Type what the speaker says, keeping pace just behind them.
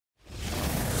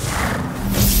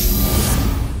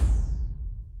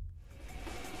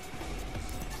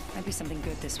be something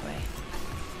good this way.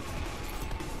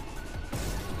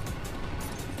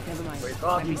 Never mind. Break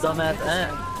off, you dumbass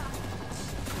ant.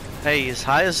 Hey, he's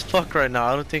high as fuck right now.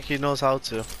 I don't think he knows how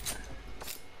to.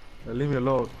 Leave me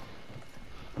alone.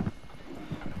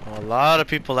 Oh, a lot of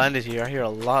people landed here. I hear a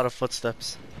lot of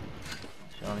footsteps.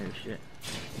 I don't hear shit.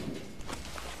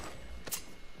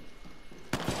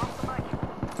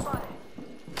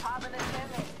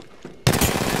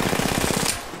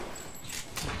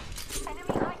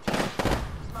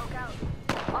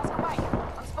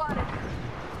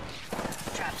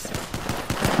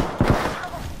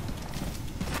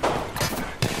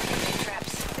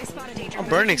 I'm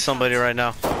burning somebody right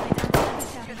now.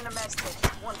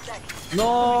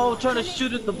 No, trying to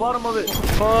shoot at the bottom of it.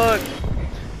 Fuck!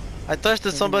 I touched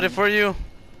somebody for you.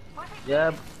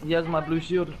 Yeah, he has my blue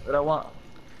shield that I want.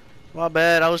 My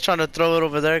bad. I was trying to throw it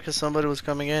over there because somebody was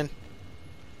coming in.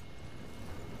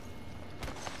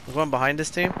 We're going behind this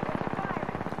team.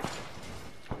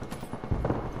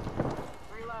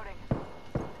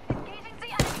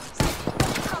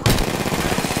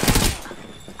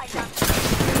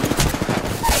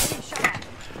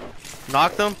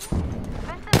 Knocked them.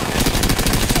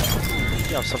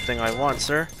 You have something I want,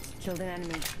 sir. Killed an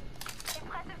enemy.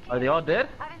 Are they all dead?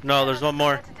 No, there's one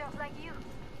more.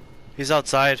 He's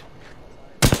outside.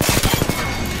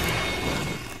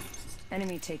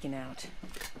 Enemy taken out.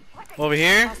 Over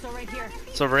here. Hostile right here.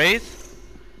 It's a wraith.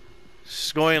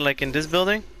 She's going like in this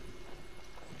building.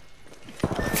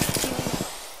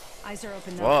 Eyes are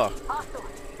open. Whoa. I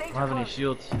don't have any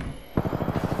shields.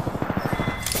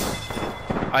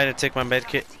 I didn't take my med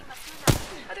kit.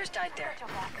 Others died there.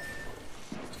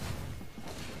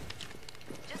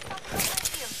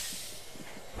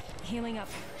 Healing up.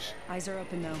 Eyes are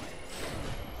open though.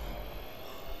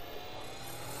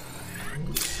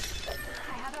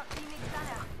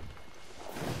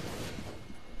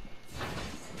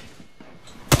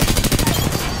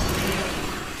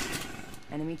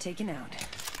 Enemy taken out.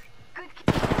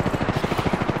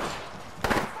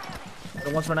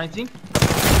 The one for 19?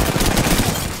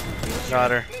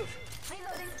 Got her.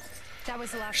 That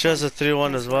was the last. She has a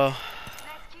 3-1 as well.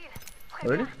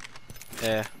 Really?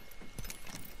 Yeah.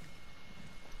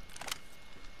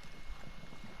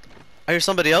 I hear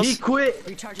somebody else. He quit!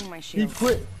 Recharging my He shield.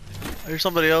 quit! I hear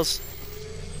somebody else.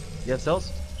 You have cells?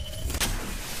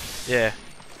 Yeah.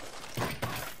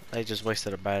 I just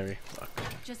wasted a battery. Fuck.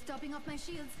 Just topping off my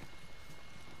shields.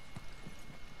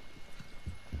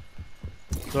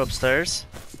 Go upstairs.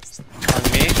 On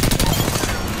me.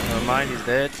 Never mind, he's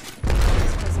dead.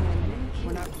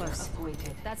 We're not close.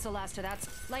 That's the last of that.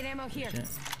 Light ammo here. Yeah.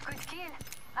 Good kill.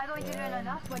 I'm going to learn a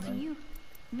lot watching you.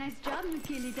 Nice job,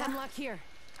 Mikilita. Unlock here.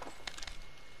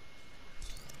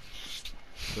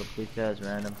 So big ass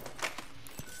random.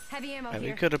 Heavy ammo And we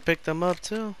here. could have picked them up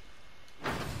too.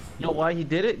 You know why he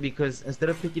did it? Because instead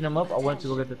of picking him up, I went to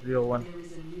go get the 301.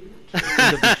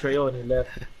 The betrayal and he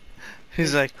left.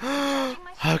 He's like,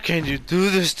 how can you do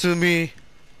this to me?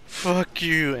 Fuck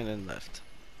you, and then left.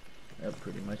 Yeah,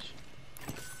 pretty much.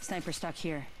 Sniper stock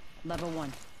here. Level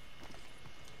 1.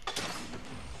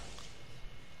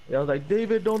 Yeah, I was like,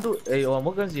 David, don't do it. Hey,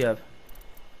 what guns do you have?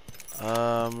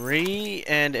 Re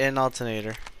and an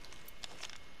alternator.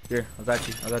 Here, I got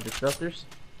you. I got the thrusters.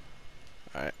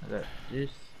 Alright. I got this.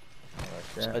 I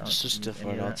got that. I just switched it for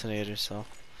an alternator, so.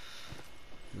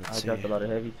 I Let's see. dropped a lot of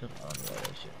heavy too. I don't know all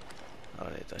that shit. I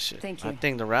don't need that shit. Thank I you.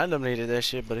 think the random needed that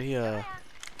shit, but he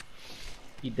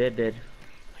dead.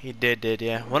 did,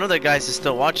 yeah. One of the guys is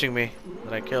still watching me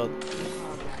that I killed. We need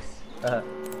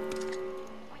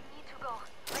to go.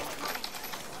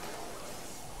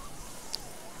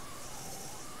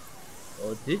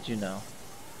 Oh, did you now?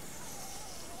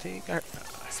 Think I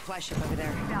Supply ship over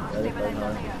there.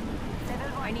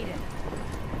 I need it.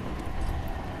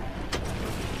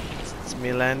 it's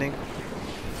me landing.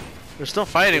 We're still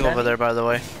fighting over there, by the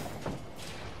way.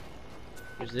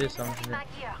 Where's this? Something. Back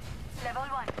here. Level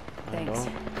 1. Thanks.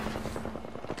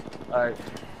 Alright.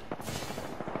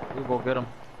 We'll go get him.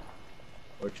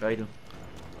 Or try to.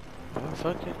 Oh,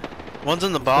 fuck it. One's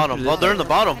in the bottom. Oh, they're in the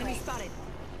bottom. Enemy spotted.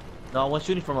 No, one's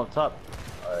shooting from up top.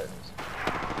 Alright.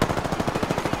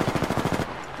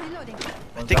 Reloading.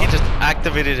 I think he just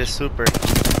activated his super.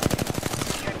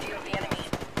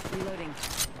 Reloading.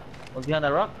 One's behind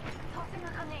that rock. Tossing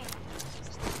a grenade.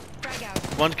 Frag out.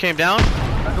 One came down.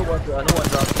 I know one dropped.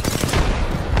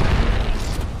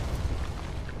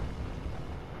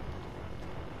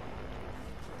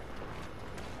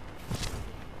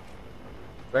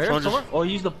 Right here, Someone just- somewhere? Oh,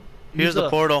 use the. Here's the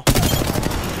portal.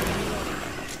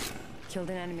 Killed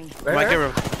an enemy. Right Might get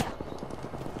here?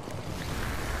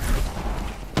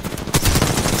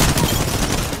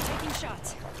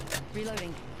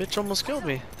 Bitch almost killed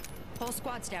me. Whole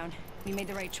squad's down. We made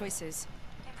the right choices.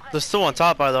 They're still on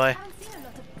top, by the way. Haven't seen a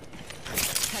lot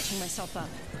of Catching myself up.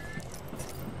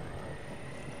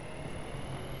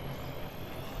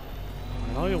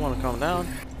 I know you want to come down.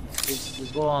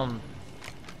 Let's go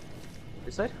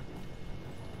this side.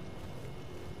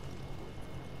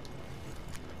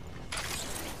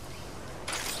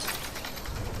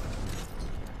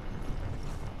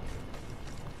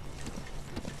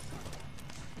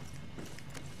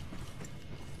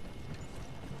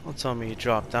 Don't tell me you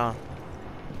dropped down.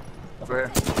 Where?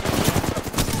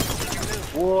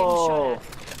 Whoa!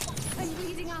 I'm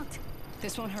bleeding out.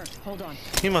 This won't hurt. Hold on.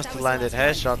 He must That have was landed the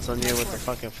last headshots on you with the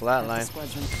fucking flatline.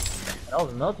 Squadron. That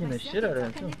was melting the shit out of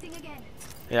him too. Connecting again.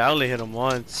 Yeah, I only hit him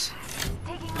once.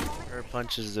 Taking a moment. Her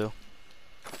punches do.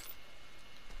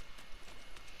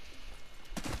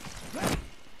 That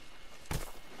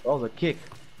was a kick.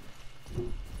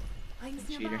 Rings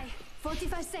Cheater. nearby.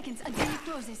 45 seconds until it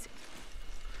closes.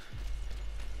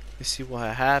 You see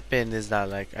what happened is that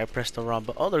like I pressed the wrong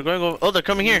button. Oh, they're going over. Oh, they're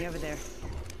coming here. Over there.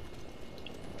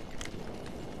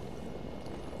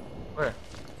 Where?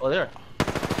 Oh, there.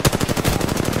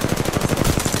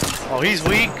 Oh, he's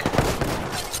weak.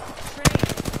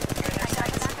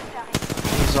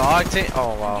 He's octane.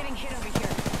 Oh wow. Getting hit over here.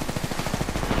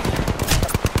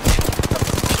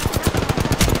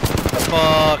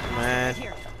 Fuck, man.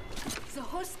 Here. The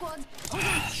whole squad.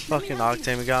 Fucking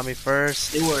octane got me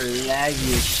first. They were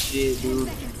laggy as shit, 10 dude.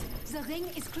 seconds. The ring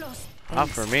is close. Not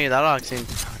for me. That octane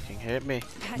fucking hit me.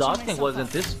 Patching The octane myself wasn't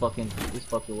up. this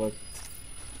fucker was.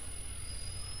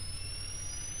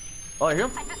 Oh, I hear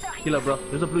him? Heal up, bro.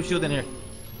 There's a blue shield in here.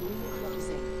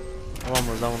 I'm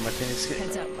almost done with my Phoenix kit.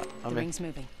 Heads up. I'm The in. ring's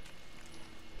moving.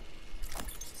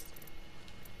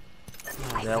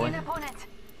 I That see one. an opponent.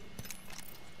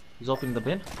 He's opening the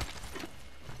bin.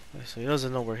 So he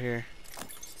doesn't know we're here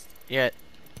yet.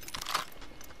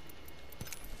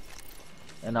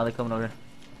 And now they're coming over here.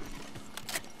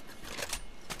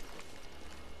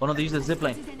 Oh no, they use the zip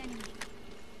line. This is an enemy.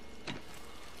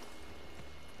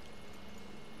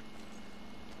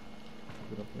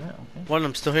 Get up there, okay. One of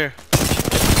them still here.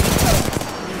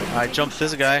 I jumped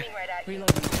this guy. Reloading.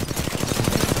 Reloading.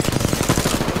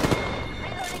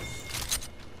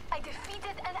 I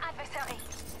defeated an adversary.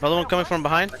 Another one coming from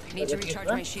behind. Need to recharge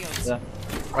my shields. Yeah.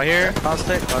 Right here.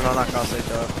 Caustic. Oh no, not Caustic.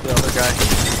 The other guy.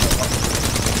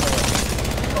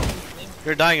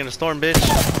 You're dying in a storm, bitch.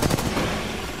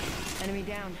 Enemy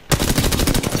down.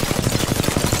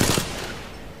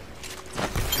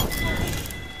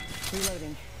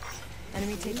 Reloading.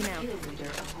 Enemy taken out.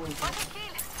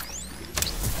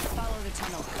 Follow the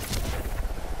tunnel.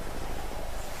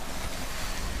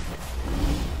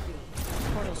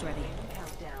 Portal's ready.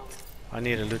 I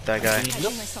need to loot that guy. Patching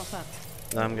myself up.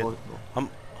 No, I'm good.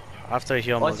 After I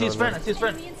heal him. Oh, I I'll see his go friend. I loot. see his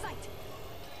friend. Enemy in sight.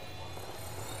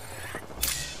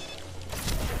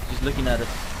 He's looking at us.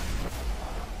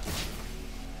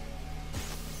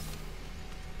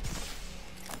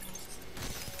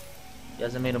 He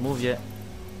hasn't made a move yet.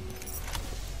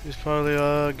 He's probably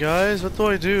guys, what do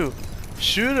I do?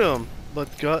 Shoot him!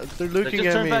 But God, they're looking Just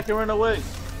at turn me. back and run away.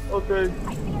 Okay.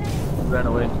 Ran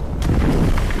away.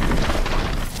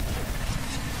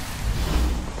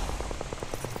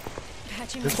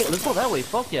 Patching Let's go that way.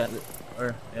 Fuck yeah.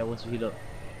 Or yeah, once we heat up.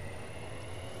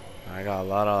 I got a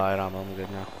lot of light on. I'm good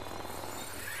now.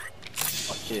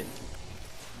 Oh shit.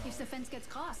 If the fence gets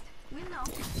crossed, we'll know.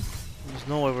 There's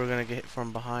no way we're gonna get hit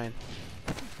from behind.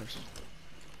 First.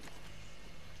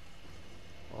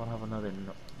 I'll have another.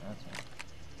 No, that's fine.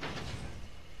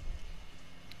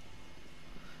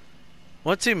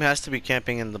 One team has to be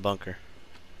camping in the bunker.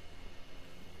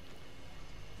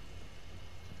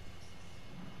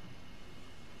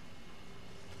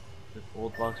 This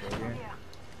old box right here.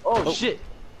 Oh, shit!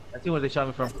 I see where they shot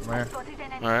me from. Right here. Spotted an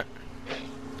enemy. Alright.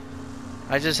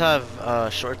 I just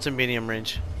have short to medium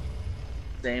range.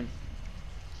 Same.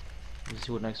 Let's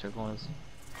see what next circle is.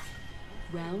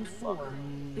 Round 4. A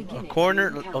Beginning corner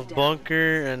ring of countdown.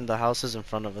 bunker and the houses in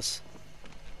front of us.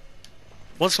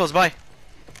 One's close by.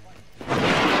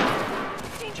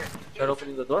 Start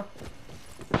opening the door.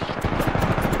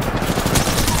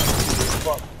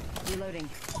 Reloading.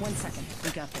 1 second. We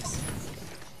got this.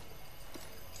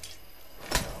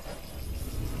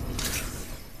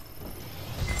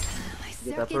 My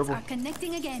Get that circuits purple. are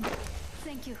connecting again.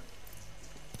 Thank you.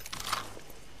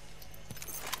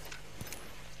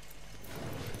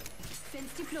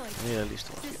 Fence deployed. I need at least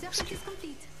one. The circuit is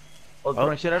complete. Oh,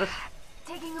 throwing shit at us.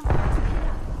 Taking a moment to clear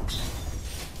up.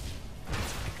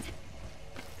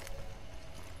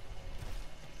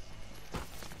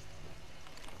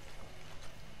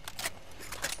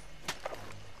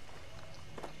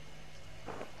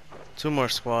 2 more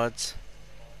squads.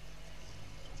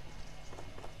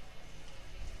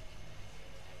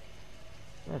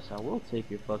 Yes, I will take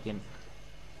your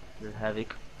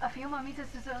havoc. A few more meters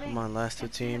to the ring. Come on, last 2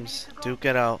 And 10 minutes teams. to go. Duke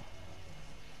it out.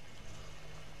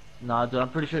 Nah, dude, I'm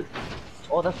pretty sure.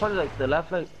 Oh, that's probably like the last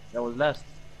flag that was last.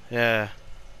 Yeah.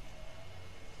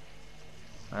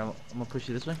 Alright, I'm gonna push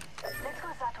you this way. Let's go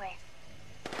that way.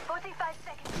 45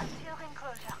 seconds until ring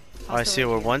closure. Oh, I see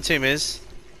where one team is.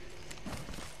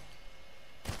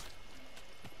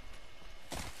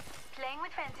 Playing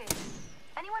with fences.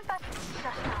 Anyone pass?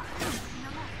 Flash now.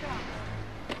 No more storm.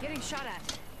 Getting shot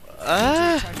at.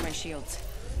 Ah, Charge my shields.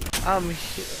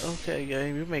 okay,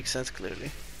 game. You make sense clearly.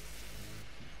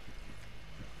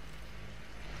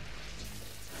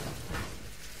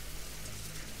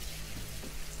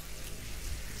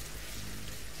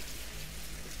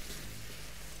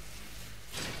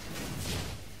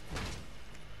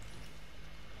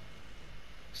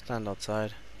 Stand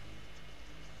outside.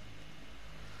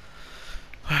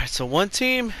 Alright, so one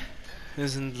team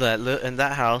is in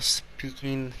that house,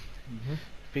 peeking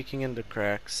in the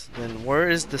cracks. Then where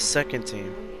is the second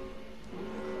team?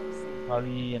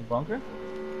 Probably in bunker.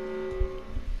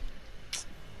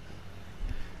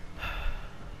 I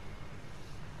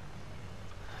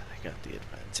got the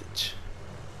advantage.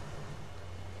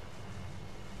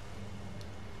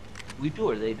 We do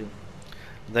or they do?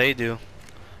 They do.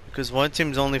 Because one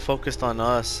team's only focused on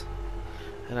us.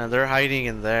 And then they're hiding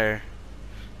in there.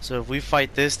 So if we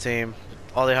fight this team,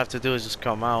 all they have to do is just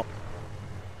come out.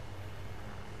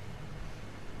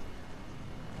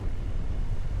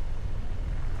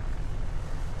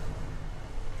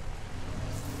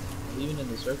 Even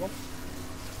in the circle?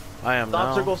 I am Stop,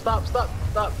 now. circle, stop, stop,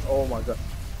 stop. Oh my god.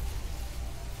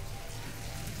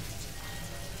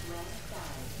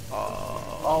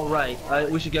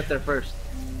 Alright, we should get there first.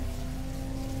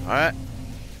 Alright.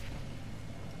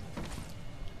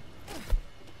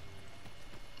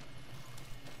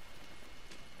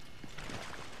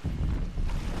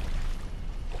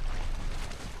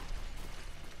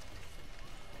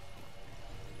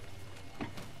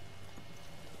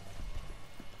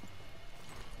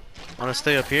 Wanna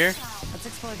stay up here? Let's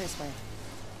explore this way.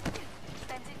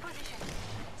 Fence in position.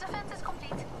 The fence is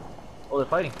complete. Oh, they're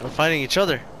fighting. They're fighting each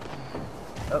other.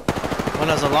 Oh. One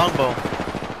has a longbow.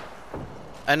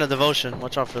 And a devotion.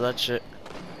 Watch out for that shit.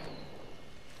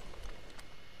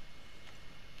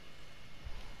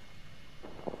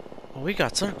 Oh, we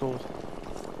got circle.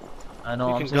 I know,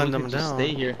 We I'm can saying gun we them can just down.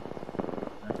 stay here.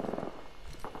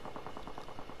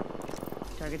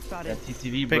 Target spotted. That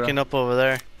TTV, bro. Picking up over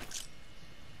there.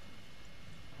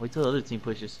 Wait till the other team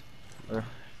pushes. Or...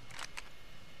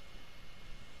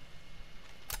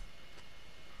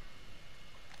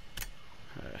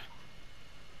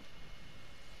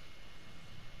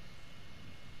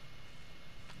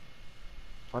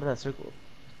 Part of that circle.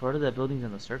 Part of that building's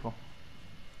in the circle.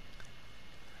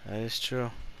 That is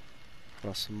true.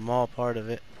 But a small part of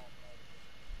it.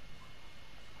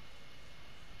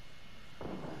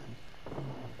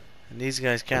 And these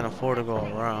guys can't afford to go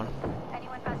around.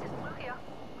 Anyone passes through here,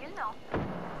 we'll know.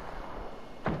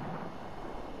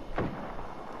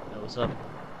 Yo, what's up?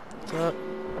 What's up?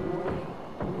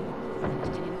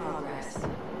 In progress.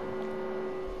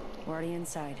 We're already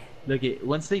inside. Look it.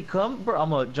 Once they come, bro,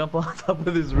 I'm gonna jump on top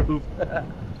of this roof. How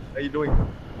you doing?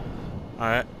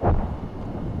 Alright.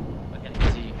 I can't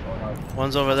even see you. Oh, no.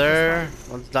 One's over there.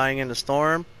 One's dying in the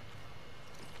storm.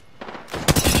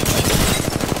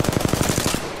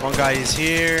 One guy is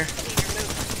here.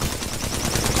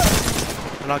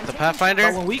 I knocked the Pathfinder.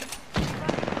 Got one weak.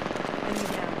 Enemy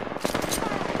down.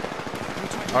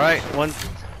 Alright, one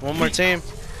more team.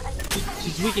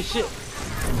 She's weak as shit.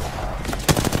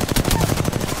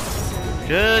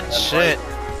 Good shit.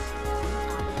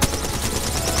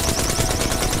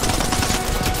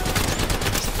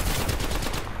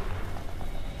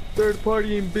 Third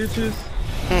partying bitches.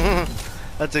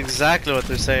 That's exactly what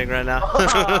they're saying right now.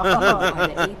 Are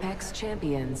the Apex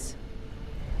champions.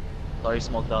 Sorry,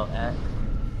 smoked out.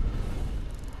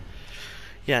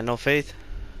 Yeah, no faith.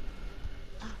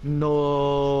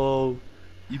 No,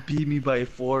 you beat me by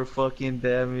 4 fucking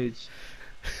damage.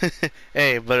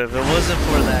 Hey, but if it wasn't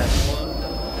for that